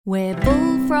Where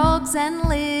bullfrogs and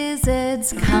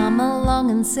lizards, come along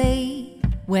and see.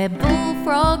 Where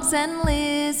bullfrogs and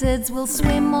lizards will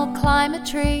swim or climb a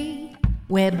tree.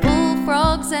 Where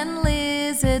bullfrogs and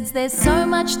lizards, there's so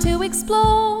much to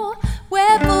explore.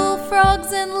 Where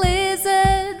bullfrogs and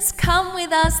lizards, come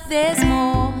with us, there's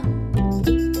more.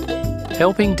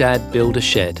 Helping Dad build a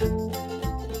shed.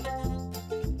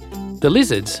 The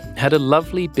lizards had a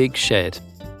lovely big shed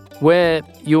where,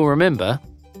 you'll remember,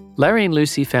 Larry and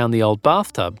Lucy found the old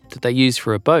bathtub that they used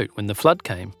for a boat when the flood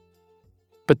came.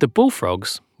 But the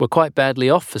bullfrogs were quite badly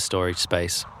off for storage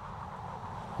space.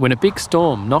 When a big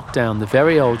storm knocked down the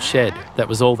very old shed that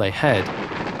was all they had,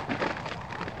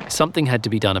 something had to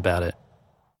be done about it.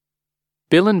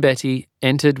 Bill and Betty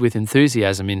entered with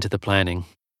enthusiasm into the planning.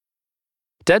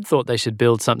 Dad thought they should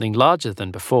build something larger than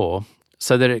before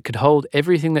so that it could hold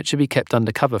everything that should be kept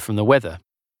under cover from the weather.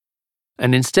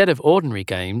 And instead of ordinary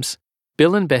games,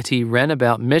 Bill and Betty ran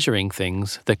about measuring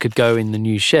things that could go in the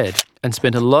new shed and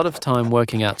spent a lot of time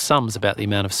working out sums about the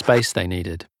amount of space they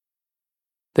needed.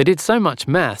 They did so much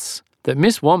maths that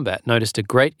Miss Wombat noticed a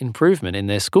great improvement in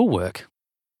their schoolwork.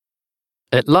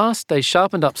 At last they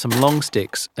sharpened up some long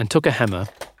sticks and took a hammer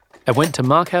and went to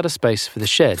mark out a space for the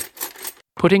shed,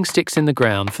 putting sticks in the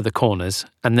ground for the corners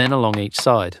and then along each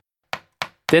side.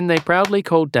 Then they proudly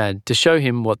called Dad to show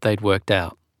him what they'd worked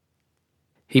out.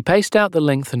 He paced out the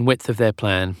length and width of their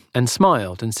plan and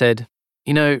smiled and said,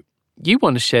 you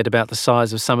want a shed about the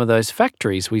size of some of those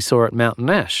factories we saw at Mountain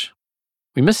Ash.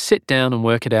 We must sit down and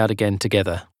work it out again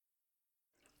together.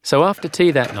 So after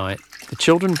tea that night, the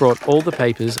children brought all the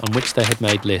papers on which they had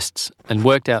made lists and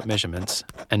worked out measurements,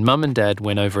 and Mum and Dad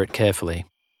went over it carefully.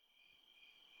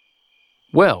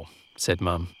 "Well," said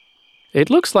Mum, "it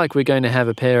looks like we're going to have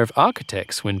a pair of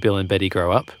architects when Bill and Betty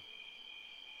grow up."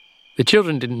 The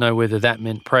children didn't know whether that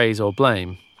meant praise or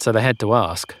blame, so they had to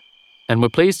ask, and were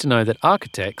pleased to know that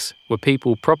architects were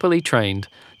people properly trained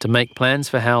to make plans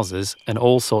for houses and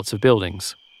all sorts of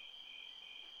buildings.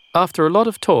 After a lot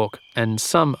of talk and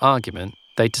some argument,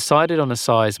 they decided on a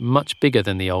size much bigger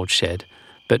than the old shed,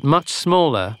 but much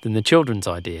smaller than the children's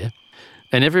idea,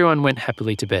 and everyone went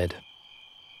happily to bed.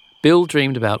 Bill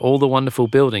dreamed about all the wonderful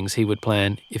buildings he would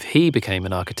plan if he became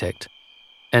an architect,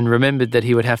 and remembered that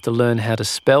he would have to learn how to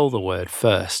spell the word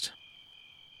first.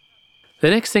 The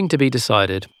next thing to be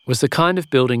decided was the kind of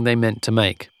building they meant to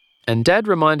make, and Dad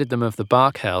reminded them of the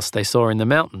bark house they saw in the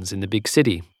mountains in the big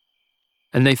city,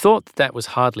 and they thought that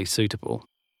was hardly suitable.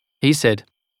 He said,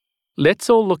 "Let's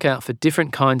all look out for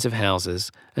different kinds of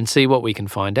houses and see what we can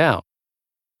find out.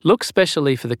 Look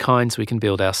specially for the kinds we can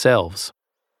build ourselves."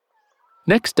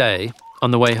 Next day,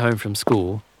 on the way home from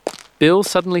school, Bill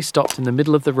suddenly stopped in the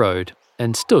middle of the road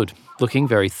and stood, looking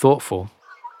very thoughtful.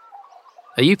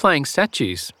 "Are you playing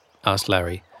statues?" asked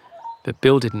Larry, but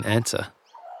Bill didn't answer.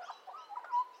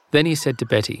 Then he said to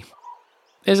Betty,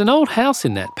 "There's an old house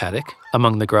in that paddock,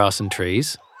 among the grass and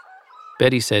trees."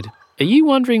 Betty said, "Are you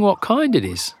wondering what kind it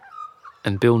is?"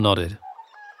 And Bill nodded.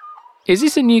 "Is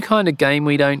this a new kind of game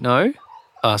we don't know?"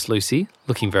 asked Lucy,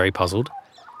 looking very puzzled.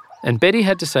 And Betty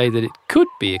had to say that it could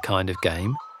be a kind of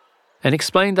game, and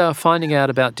explained they were finding out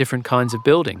about different kinds of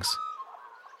buildings.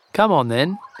 "Come on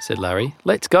then," said Larry,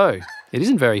 "let's go. It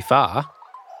isn't very far."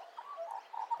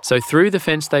 So through the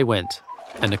fence they went,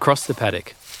 and across the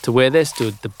paddock, to where there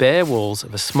stood the bare walls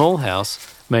of a small house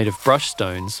made of brush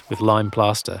stones with lime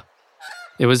plaster.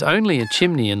 There was only a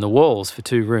chimney in the walls for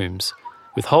 2 rooms,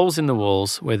 with holes in the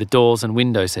walls where the doors and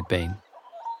windows had been.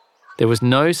 There was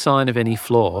no sign of any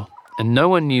floor, and no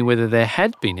one knew whether there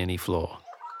had been any floor,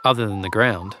 other than the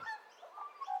ground.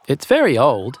 "It's very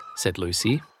old," said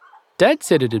Lucy. "Dad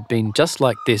said it had been just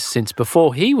like this since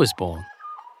before he was born.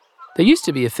 There used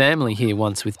to be a family here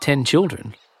once with 10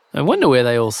 children. I wonder where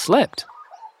they all slept."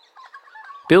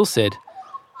 Bill said,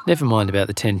 "Never mind about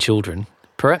the 10 children.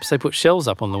 Perhaps they put shelves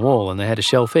up on the wall and they had a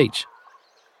shelf each.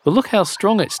 But look how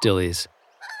strong it still is.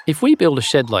 If we build a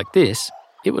shed like this,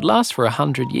 it would last for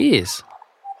 100 years.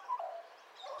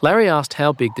 Larry asked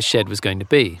how big the shed was going to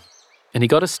be, and he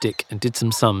got a stick and did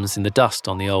some sums in the dust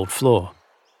on the old floor.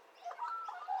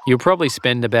 "You'll probably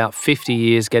spend about 50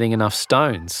 years getting enough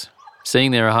stones, seeing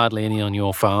there are hardly any on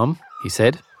your farm," he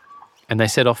said, and they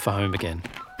set off for home again.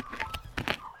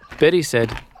 Betty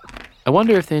said, "I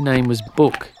wonder if their name was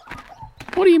Book."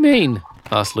 "What do you mean?"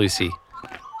 asked Lucy.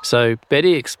 So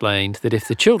Betty explained that if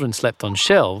the children slept on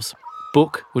shelves,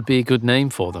 Book would be a good name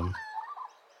for them.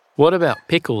 "What about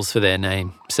Pickles for their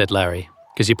name?" said Larry,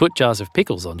 "because you put jars of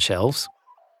pickles on shelves."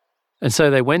 And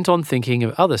so they went on thinking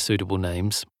of other suitable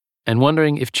names and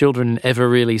wondering if children ever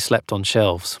really slept on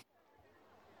shelves.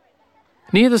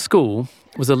 Near the school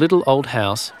was a little old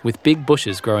house with big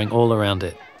bushes growing all around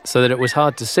it, so that it was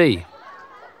hard to see.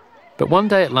 But one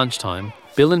day at lunchtime,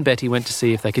 Bill and Betty went to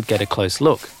see if they could get a close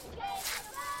look.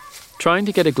 Trying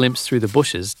to get a glimpse through the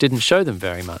bushes didn't show them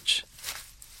very much.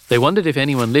 They wondered if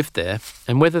anyone lived there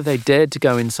and whether they dared to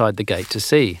go inside the gate to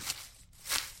see.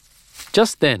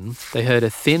 Just then, they heard a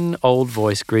thin, old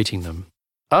voice greeting them,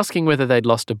 asking whether they'd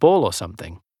lost a ball or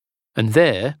something. And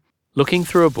there, looking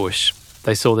through a bush,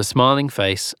 they saw the smiling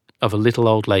face of a little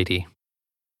old lady.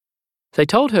 They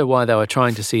told her why they were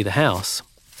trying to see the house,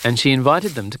 and she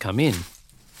invited them to come in.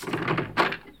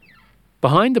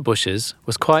 Behind the bushes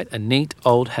was quite a neat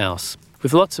old house,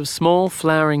 with lots of small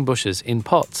flowering bushes in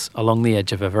pots along the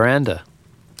edge of a veranda.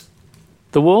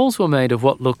 The walls were made of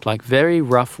what looked like very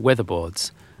rough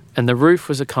weatherboards, and the roof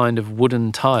was a kind of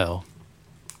wooden tile.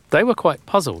 They were quite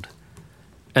puzzled,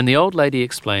 and the old lady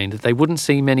explained that they wouldn't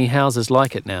see many houses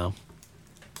like it now.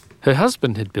 Her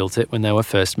husband had built it when they were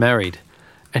first married,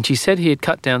 and she said he had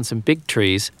cut down some big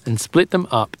trees and split them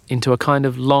up into a kind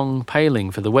of long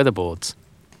paling for the weatherboards,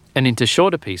 and into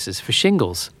shorter pieces for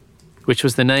shingles, which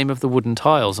was the name of the wooden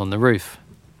tiles on the roof.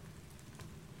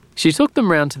 She took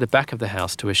them round to the back of the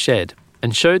house to a shed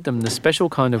and showed them the special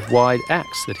kind of wide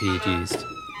axe that he had used.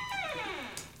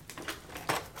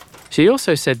 She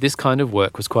also said this kind of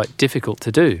work was quite difficult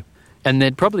to do, and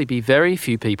there'd probably be very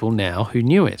few people now who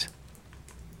knew it.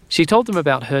 She told them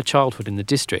about her childhood in the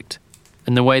district,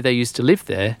 and the way they used to live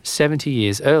there 70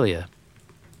 years earlier.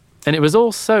 And it was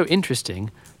all so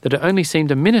interesting that it only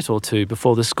seemed a minute or two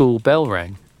before the school bell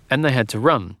rang, and they had to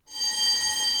run,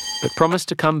 but promised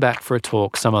to come back for a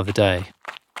talk some other day.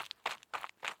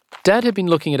 Dad had been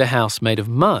looking at a house made of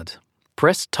mud,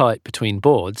 pressed tight between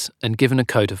boards and given a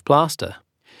coat of plaster.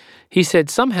 He said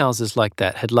some houses like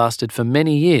that had lasted for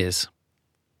many years.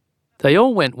 They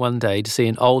all went one day to see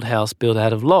an old house built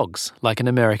out of logs, like an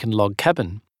American log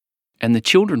cabin. And the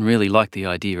children really liked the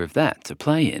idea of that to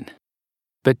play in.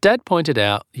 But Dad pointed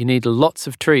out you need lots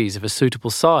of trees of a suitable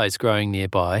size growing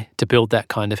nearby to build that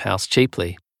kind of house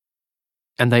cheaply.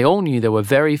 And they all knew there were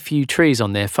very few trees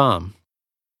on their farm.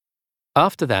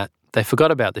 After that, they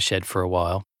forgot about the shed for a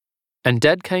while, and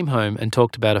Dad came home and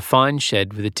talked about a fine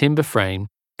shed with a timber frame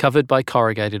covered by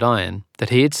corrugated iron that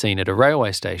he had seen at a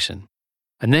railway station.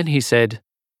 And then he said,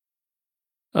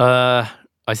 I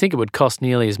think it would cost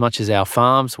nearly as much as our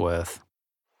farm's worth.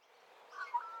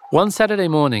 One Saturday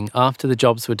morning after the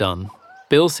jobs were done,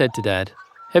 Bill said to Dad,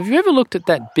 "Have you ever looked at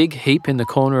that big heap in the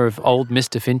corner of old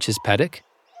Mr. Finch's paddock?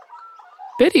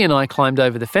 Betty and I climbed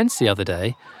over the fence the other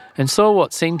day and saw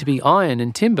what seemed to be iron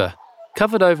and timber,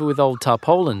 covered over with old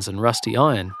tarpaulins and rusty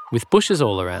iron, with bushes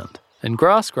all around, and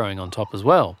grass growing on top as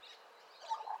well."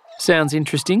 "Sounds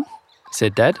interesting,"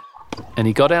 said Dad, and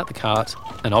he got out the cart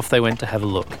and off they went to have a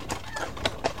look.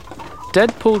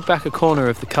 Dad pulled back a corner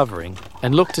of the covering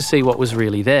and looked to see what was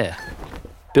really there.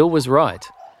 Bill was right,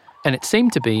 and it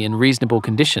seemed to be in reasonable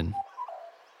condition.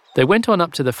 They went on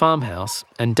up to the farmhouse,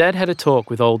 and Dad had a talk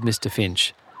with old Mr.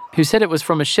 Finch, who said it was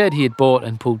from a shed he had bought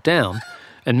and pulled down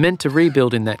and meant to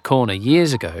rebuild in that corner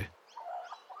years ago.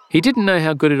 He didn't know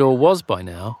how good it all was by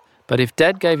now, but if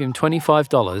Dad gave him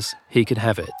 $25, he could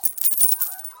have it.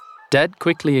 Dad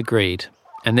quickly agreed,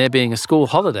 and there being a school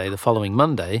holiday the following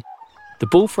Monday, the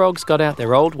Bullfrogs got out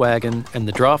their old wagon and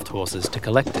the draft horses to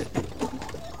collect it.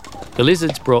 The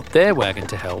Lizards brought their wagon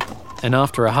to help, and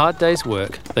after a hard day's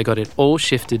work, they got it all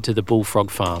shifted to the Bullfrog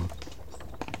farm.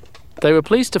 They were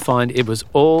pleased to find it was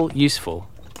all useful.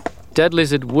 Dad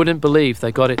Lizard wouldn't believe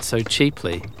they got it so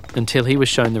cheaply until he was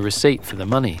shown the receipt for the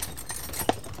money.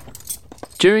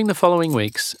 During the following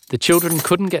weeks, the children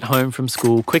couldn't get home from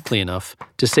school quickly enough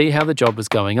to see how the job was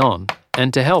going on,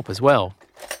 and to help as well.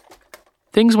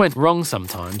 Things went wrong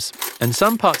sometimes, and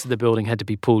some parts of the building had to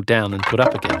be pulled down and put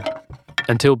up again,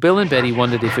 until Bill and Betty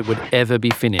wondered if it would ever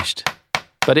be finished.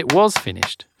 But it was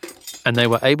finished, and they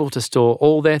were able to store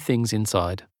all their things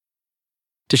inside.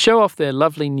 To show off their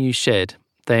lovely new shed,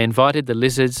 they invited the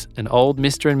Lizards and old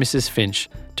Mr. and Mrs. Finch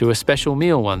to a special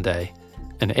meal one day,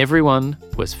 and everyone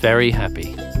was very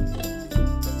happy.